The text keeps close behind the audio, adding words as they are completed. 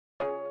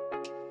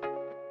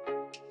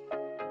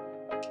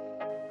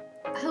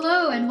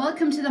Hello and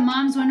welcome to the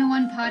Moms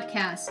 101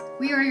 podcast.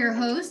 We are your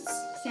hosts,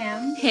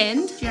 Sam,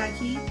 Hind,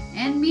 Jackie,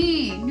 and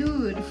me,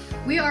 Nood.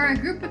 We are a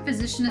group of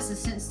physician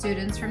assistant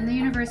students from the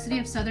University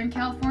of Southern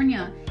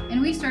California,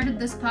 and we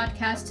started this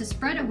podcast to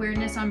spread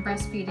awareness on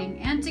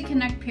breastfeeding and to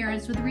connect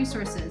parents with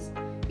resources.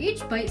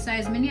 Each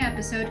bite-sized mini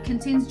episode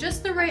contains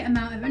just the right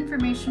amount of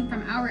information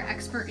from our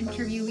expert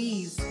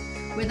interviewees,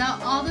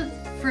 without all the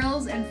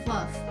frills and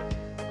fluff.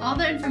 All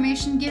the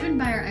information given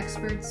by our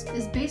experts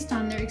is based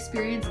on their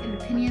experience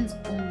and opinions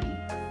only.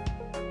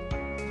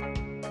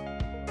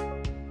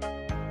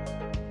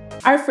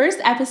 Our first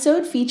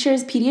episode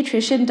features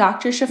pediatrician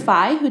Dr.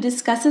 Shafai, who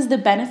discusses the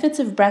benefits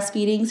of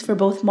breastfeeding for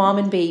both mom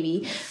and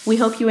baby. We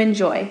hope you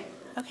enjoy.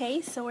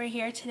 Okay, so we're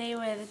here today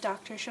with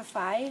Dr.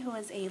 Shafai, who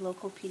is a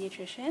local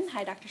pediatrician.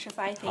 Hi, Dr.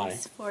 Shafai.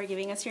 Thanks for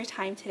giving us your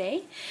time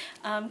today.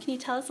 Can you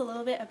tell us a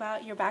little bit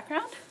about your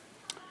background?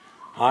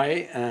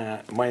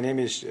 Hi, my name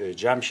is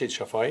Jamshid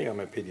Shafai. I'm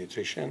a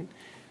pediatrician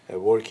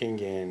working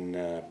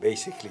in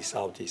basically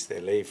Southeast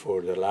LA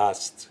for the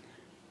last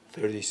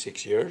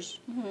 36 years.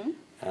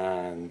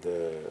 And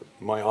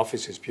my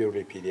office is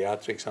purely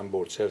pediatrics. I'm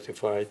board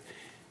certified.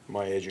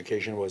 My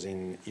education was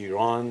in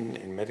Iran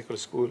in medical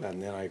school,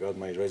 and then I got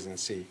my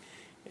residency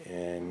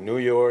in New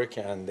York,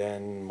 and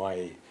then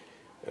my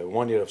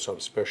 1 year of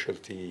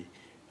subspecialty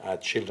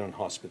at Children's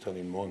Hospital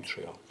in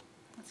Montreal,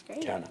 That's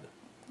great. Canada.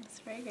 That's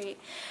very great.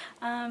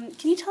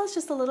 Can you tell us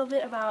just a little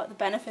bit about the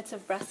benefits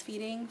of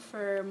breastfeeding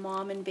for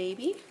mom and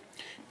baby?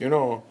 You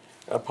know,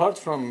 apart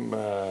from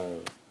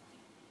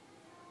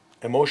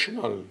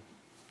emotional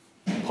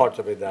part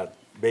of it, that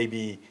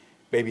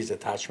baby's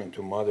attachment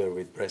to mother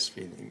with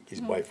breastfeeding is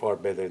by far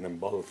better than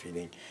bottle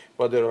feeding,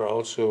 but there are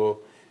also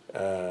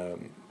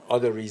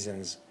other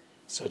reasons,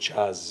 such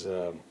as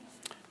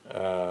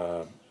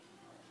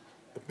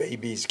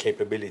baby's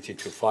capability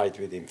to fight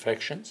with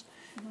infections,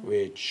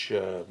 which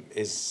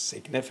is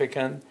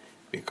significant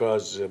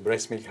because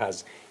breast milk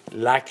has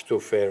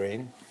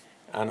lactoferrin,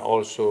 and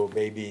also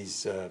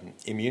baby's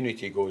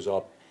immunity goes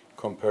up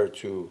compared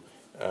to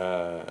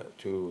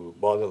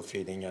bottle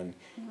feeding, and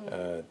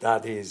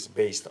that is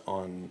based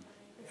on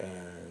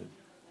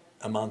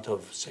amount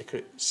of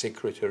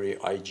secretory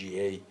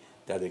IgA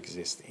that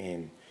exists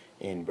in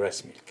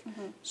breast milk.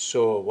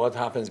 So what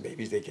happens,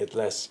 babies, they get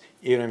less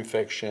ear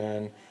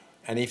infection,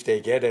 and if they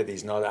get it,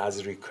 it's not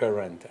as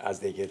recurrent as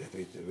they get it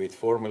with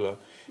formula,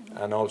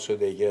 and also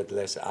they get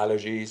less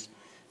allergies.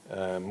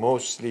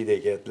 Mostly they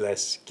get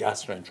less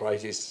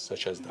gastroenteritis,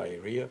 such as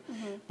diarrhea,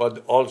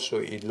 but also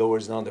it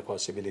lowers down the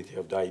possibility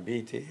of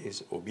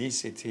diabetes,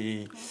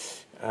 obesity,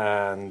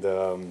 and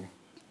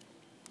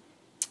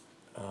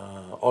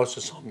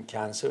also some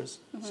cancers,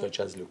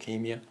 such as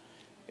leukemia.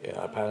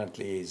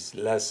 Apparently is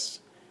less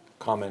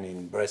common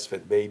in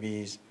breastfed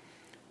babies,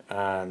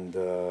 and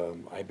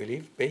I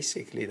believe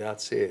basically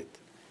that's it,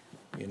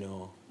 you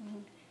know.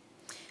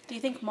 Do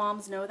you think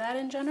moms know that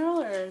in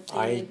general, or do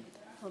you need a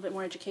little bit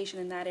more education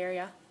in that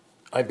area?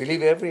 I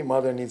believe every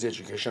mother needs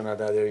education in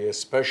that area,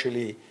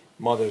 especially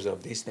mothers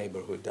of this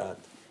neighborhood that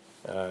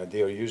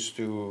they are used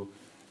to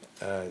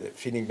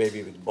feeding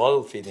baby with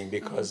bottle feeding,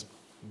 because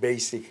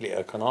basically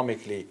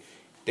economically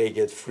they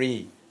get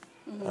free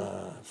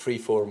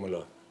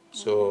formula.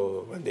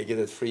 So when they get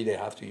it free, they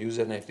have to use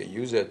it, and if they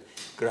use it,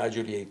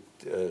 gradually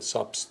it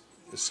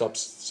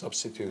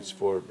substitutes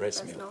for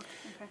breast milk. Okay.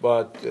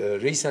 But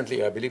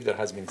recently, I believe there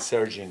has been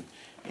surging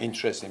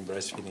interest in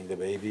breastfeeding the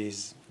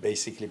babies,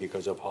 basically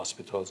because of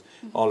hospitals.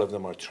 All of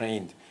them are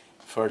trained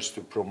first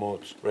to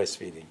promote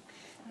breastfeeding.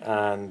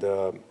 And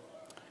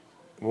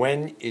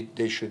when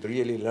they should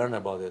really learn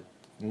about it,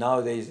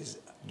 nowadays is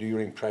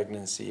during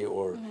pregnancy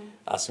or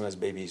as soon as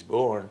baby is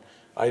born.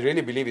 I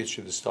really believe it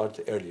should start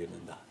earlier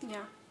than that.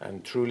 Yeah.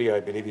 And truly,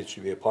 I believe it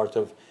should be a part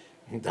of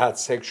that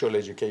sexual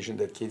education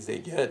that kids they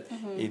get,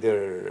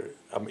 either,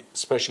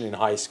 especially in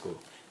high school,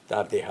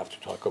 that they have to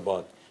talk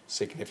about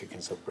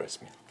significance of breast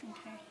milk.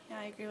 Okay. Yeah,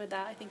 I agree with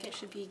that. I think it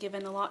should be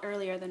given a lot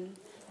earlier than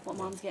what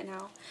moms get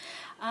now.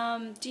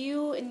 Do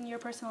you, in your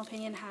personal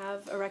opinion,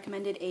 have a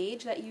recommended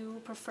age that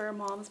you prefer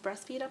moms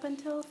breastfeed up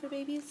until for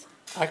babies?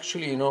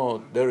 Actually, you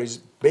know, there is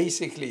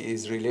basically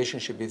is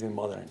relationship between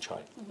mother and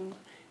child.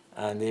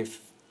 And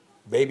if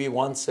baby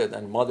wants it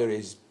and mother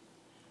is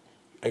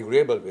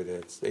agreeable with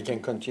it, they can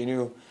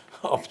continue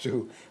up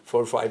to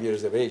 4 or 5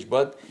 years of age.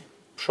 But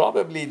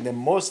probably the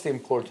most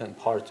important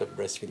part of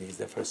breastfeeding is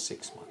the first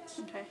 6 months.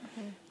 Okay.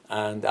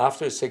 And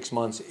after 6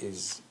 months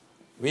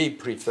we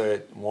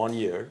prefer 1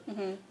 year,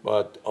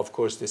 but of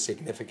course the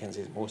significance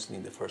is mostly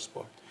in the first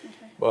part.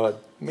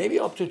 But maybe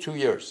up to 2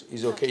 years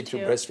is okay to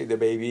breastfeed the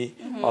baby,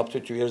 up to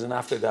 2 years, and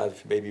after that,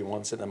 if baby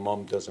wants it and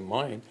mom doesn't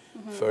mind,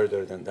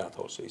 further than that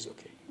also is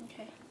okay.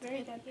 Okay,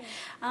 very good.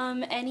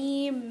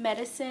 Any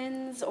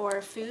medicines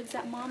or foods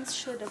that moms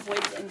should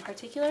avoid in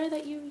particular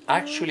that you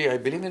Actually, I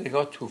believe in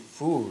regard to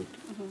food,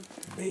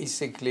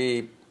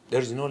 basically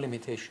there's no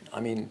limitation.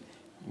 I mean,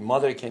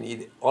 mother can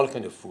eat all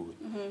kind of food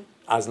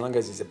as long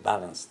as it's a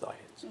balanced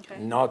diet,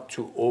 not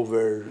to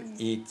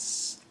overeat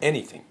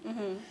anything,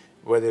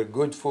 whether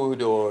good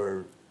food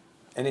or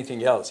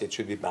anything else, it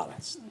should be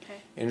balanced. Okay.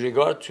 In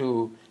regard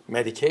to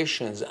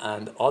medications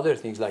and other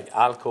things like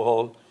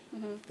alcohol,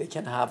 they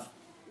can have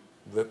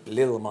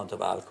little amount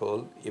of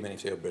alcohol, even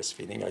if they are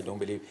breastfeeding. I don't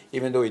believe,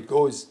 even though it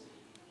goes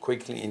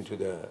quickly into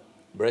the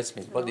breast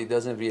milk, but it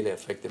doesn't really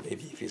affect the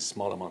baby if it's a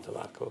small amount of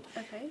alcohol.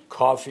 Okay.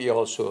 Coffee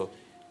also,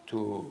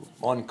 to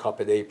 1 cup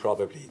a day,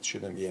 probably it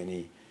shouldn't be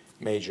any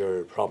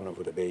major problem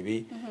for the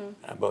baby.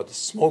 But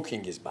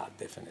smoking is bad,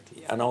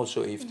 definitely. And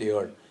also if they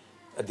are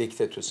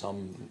addicted to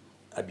some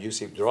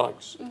abusive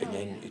drugs,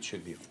 again, it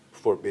should be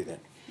forbidden.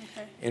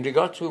 Okay. In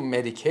regard to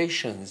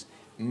medications,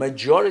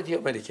 majority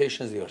of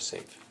medications, they are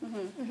safe.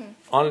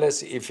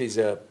 Unless if it's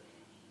a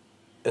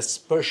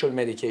special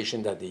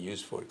medication that they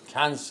use for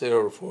cancer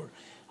or for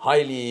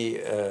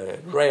highly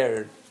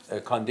rare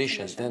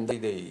conditions, then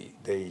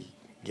they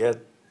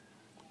get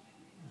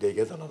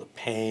a lot of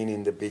pain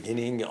in the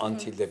beginning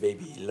until the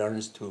baby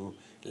learns to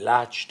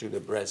latch to the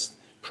breast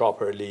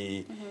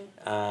properly,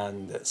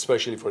 and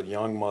especially for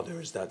young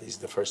mothers, that is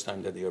the first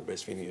time that they are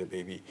breastfeeding the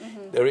baby.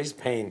 There is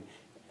pain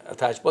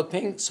attached, but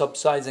pain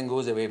subsides and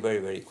goes away very,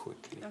 very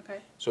quickly. Okay.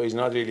 So it's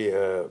not really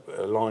a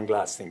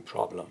long-lasting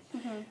problem.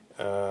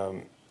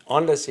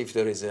 Unless if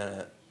there is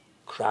a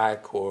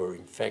crack or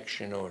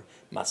infection or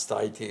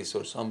mastitis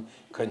or some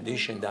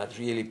condition that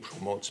really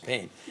promotes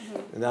pain,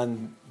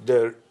 then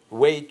the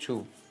way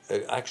to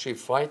actually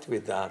fight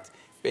with that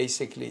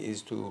basically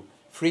is to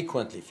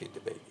frequently feed the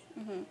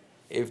baby.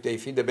 If they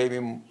feed the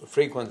baby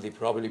frequently,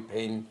 probably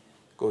pain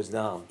goes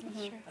down.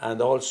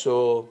 And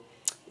also,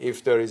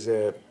 if there is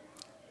a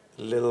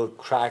little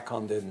crack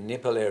on the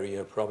nipple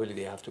area, probably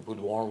they have to put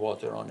warm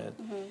water on it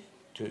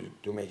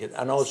to make it.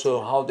 And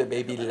also how the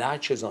baby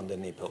latches on the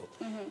nipple.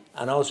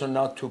 And also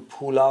not to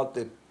pull out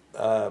the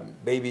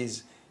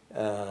baby's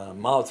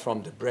mouth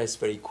from the breast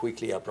very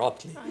quickly,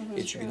 abruptly.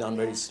 It should be done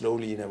very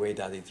slowly in a way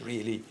that it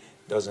really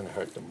doesn't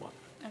hurt the mother.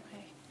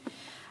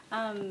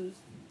 Okay.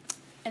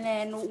 And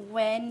then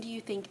when do you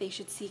think they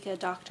should seek a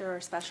doctor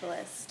or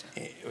specialist?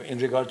 In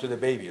regard to the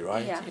baby,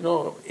 right? Yeah. You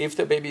know, if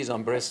the baby is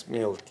on breast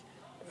milk,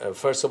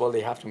 first of all,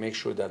 they have to make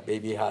sure that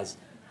baby has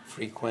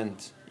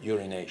frequent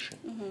urination.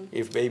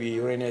 If baby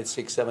urinates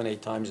 6, 7,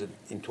 8 times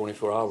in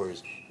 24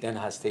 hours, then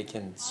has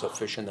taken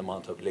sufficient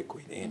amount of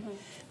liquid in.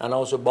 And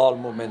also bowel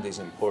movement is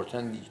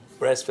important.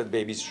 Breastfed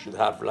babies should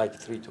have like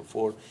 3 to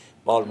 4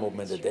 bowel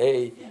movements a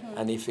day.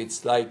 And if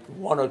it's like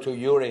 1 or 2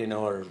 urine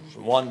or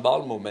 1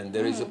 bowel movement,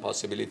 there is a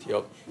possibility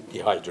of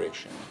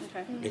dehydration.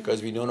 Okay.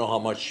 Because we don't know how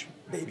much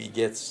baby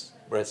gets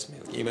breast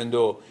milk. Even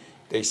though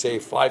they say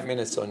 5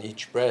 minutes on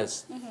each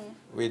breast,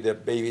 with a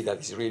baby that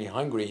is really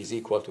hungry is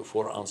equal to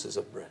 4 ounces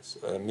of breast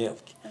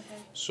milk. Okay.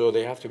 So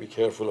they have to be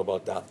careful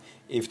about that.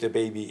 If the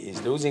baby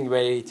is losing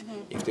weight,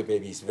 if the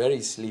baby is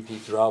very sleepy,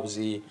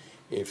 drowsy,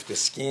 if the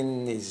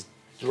skin is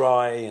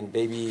dry and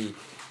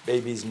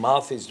baby's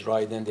mouth is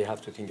dry, then they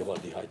have to think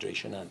about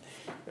dehydration. And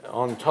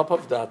on top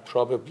of that,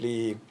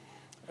 probably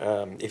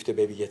if the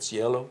baby gets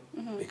yellow,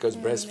 because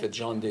breastfed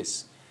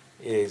jaundice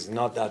is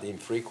not that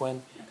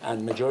infrequent,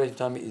 and majority of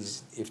the time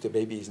is if the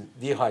baby is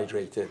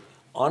dehydrated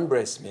on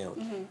breast milk,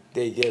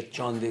 they get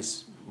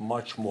jaundice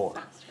much more.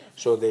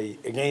 So they,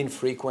 again,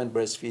 frequent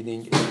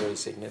breastfeeding is very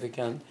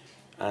significant,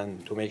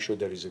 and to make sure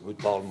there is a good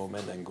bowel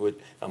movement and good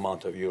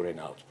amount of urine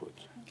output.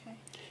 Okay.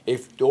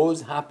 If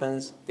those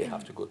happens, they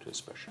have to go to a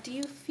specialist. Do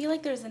you feel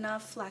like there's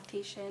enough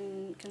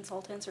lactation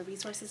consultants or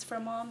resources for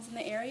moms in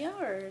the area,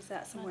 or is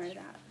that somewhere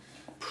that?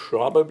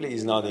 Probably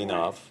is not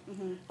enough.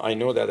 I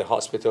know that the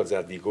hospitals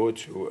that we go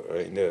to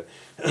in the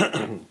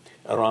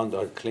around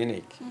our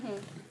clinic,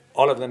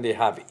 all of them, they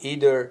have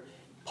either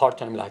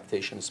part-time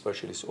lactation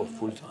specialists or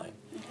full-time.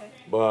 Okay.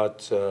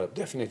 But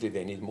definitely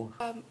they need more.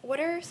 What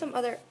are some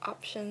other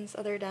options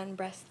other than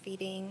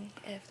breastfeeding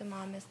if the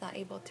mom is not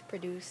able to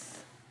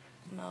produce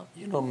milk?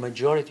 You know,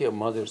 majority of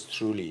mothers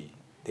truly,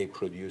 they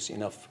produce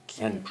enough,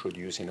 can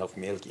produce enough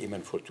milk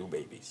even for 2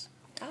 babies.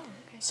 Oh,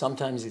 okay.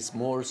 Sometimes it's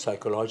more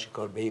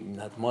psychological,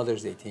 that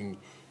mothers, they think,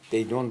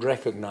 they don't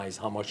recognize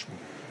how much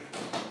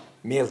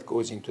milk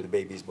goes into the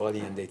baby's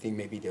body, and they think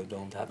maybe they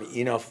don't have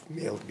enough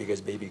milk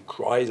because baby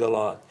cries a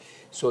lot.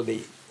 So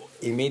they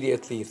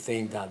immediately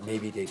think that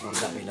maybe they don't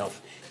have enough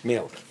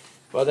milk.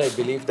 But I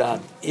believe that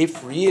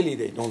if really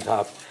they don't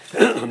have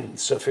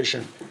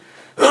sufficient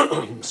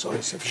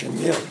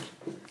milk,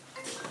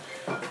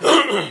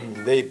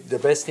 the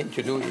best thing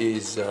to do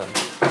is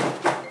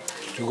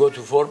to go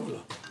to formula.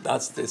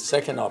 That's the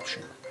second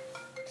option.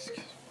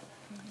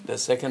 The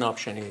second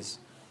option is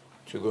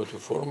to go to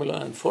formula.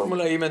 And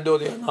formula, even though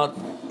they are not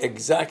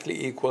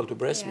exactly equal to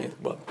breast milk,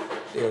 but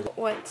they are.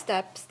 What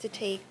steps to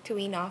take to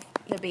wean off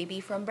the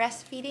baby from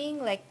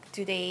breastfeeding? Like,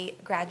 do they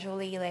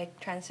gradually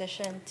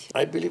transition to?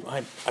 I believe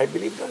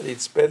that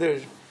it's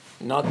better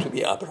not to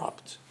be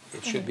abrupt.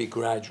 It should be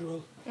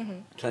gradual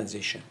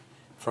transition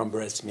from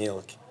breast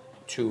milk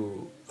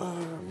to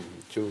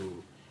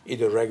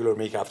either regular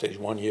milk after age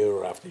 1 year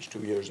or after age 2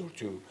 years, or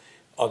to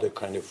other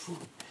kind of food.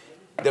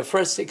 The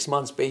first 6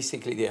 months,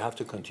 basically, they have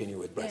to continue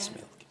with breast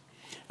milk.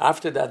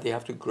 After that, they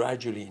have to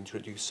gradually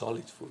introduce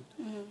solid food,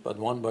 but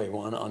one by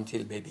one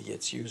until baby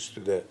gets used to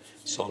the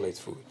solid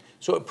food.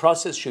 So a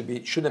process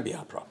shouldn't be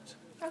abrupt.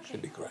 Okay.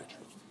 Should be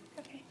gradual.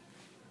 Okay.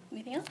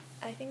 Anything else?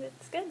 I think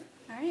that's good.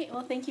 All right.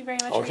 Well, thank you very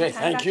much Okay, for your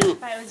time, thank Dr. you.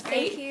 Shafai. It was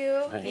great. Thank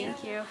you.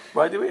 Thank you.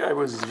 By the way, I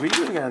was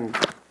reading and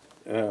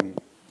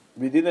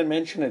we didn't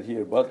mention it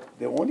here, but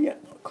the only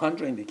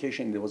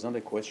contraindication, there was not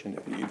a question,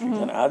 if you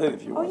can add it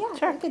if you Oh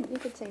want. yeah, sure. You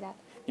could say that.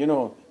 You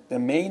know, the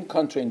main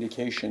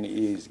contraindication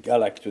is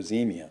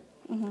galactosemia.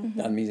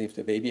 That means if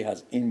the baby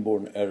has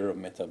inborn error of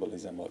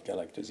metabolism or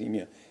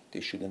galactosemia,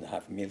 they shouldn't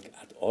have milk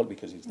at all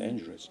because it's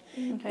dangerous.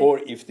 Or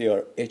if they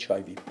are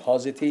HIV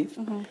positive,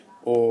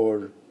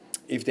 or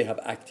if they have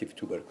active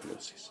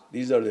tuberculosis.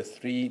 These are the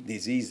three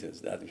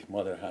diseases that if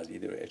mother has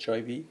either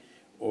HIV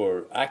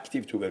or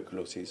active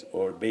tuberculosis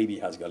or baby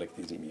has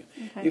galactosemia.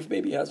 If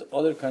baby has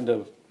other kind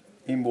of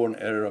inborn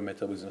error of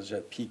metabolism, such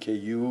as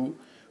PKU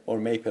or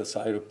maple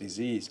syrup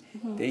disease,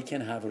 they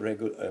can have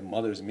a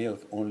mother's milk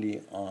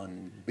only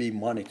be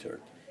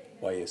monitored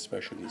by a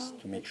specialist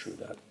to make sure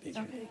that they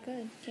drink. Okay,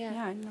 good. Yeah,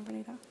 Yeah. I never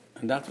knew that.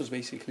 And that was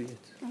basically it.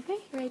 Okay.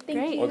 Great. Thank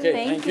Great. you. Okay,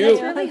 Thank thank you. you.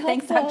 That's really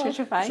Thanks, helpful.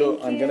 Dr. Shafai.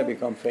 So I'm going to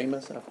become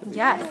famous after this?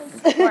 Yes,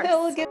 of course.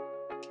 We'll give-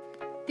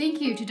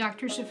 Thank you to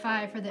Dr.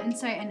 Shafai for the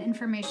insight and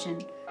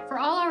information. For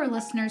all our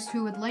listeners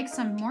who would like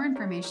some more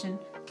information,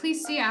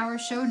 please see our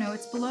show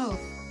notes below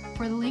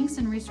for the links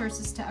and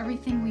resources to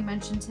everything we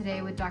mentioned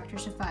today with Dr.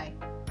 Shafai.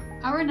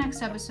 Our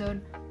next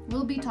episode,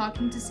 we'll be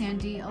talking to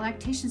Sandy, a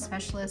lactation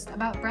specialist,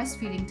 about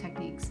breastfeeding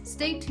techniques.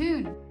 Stay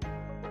tuned!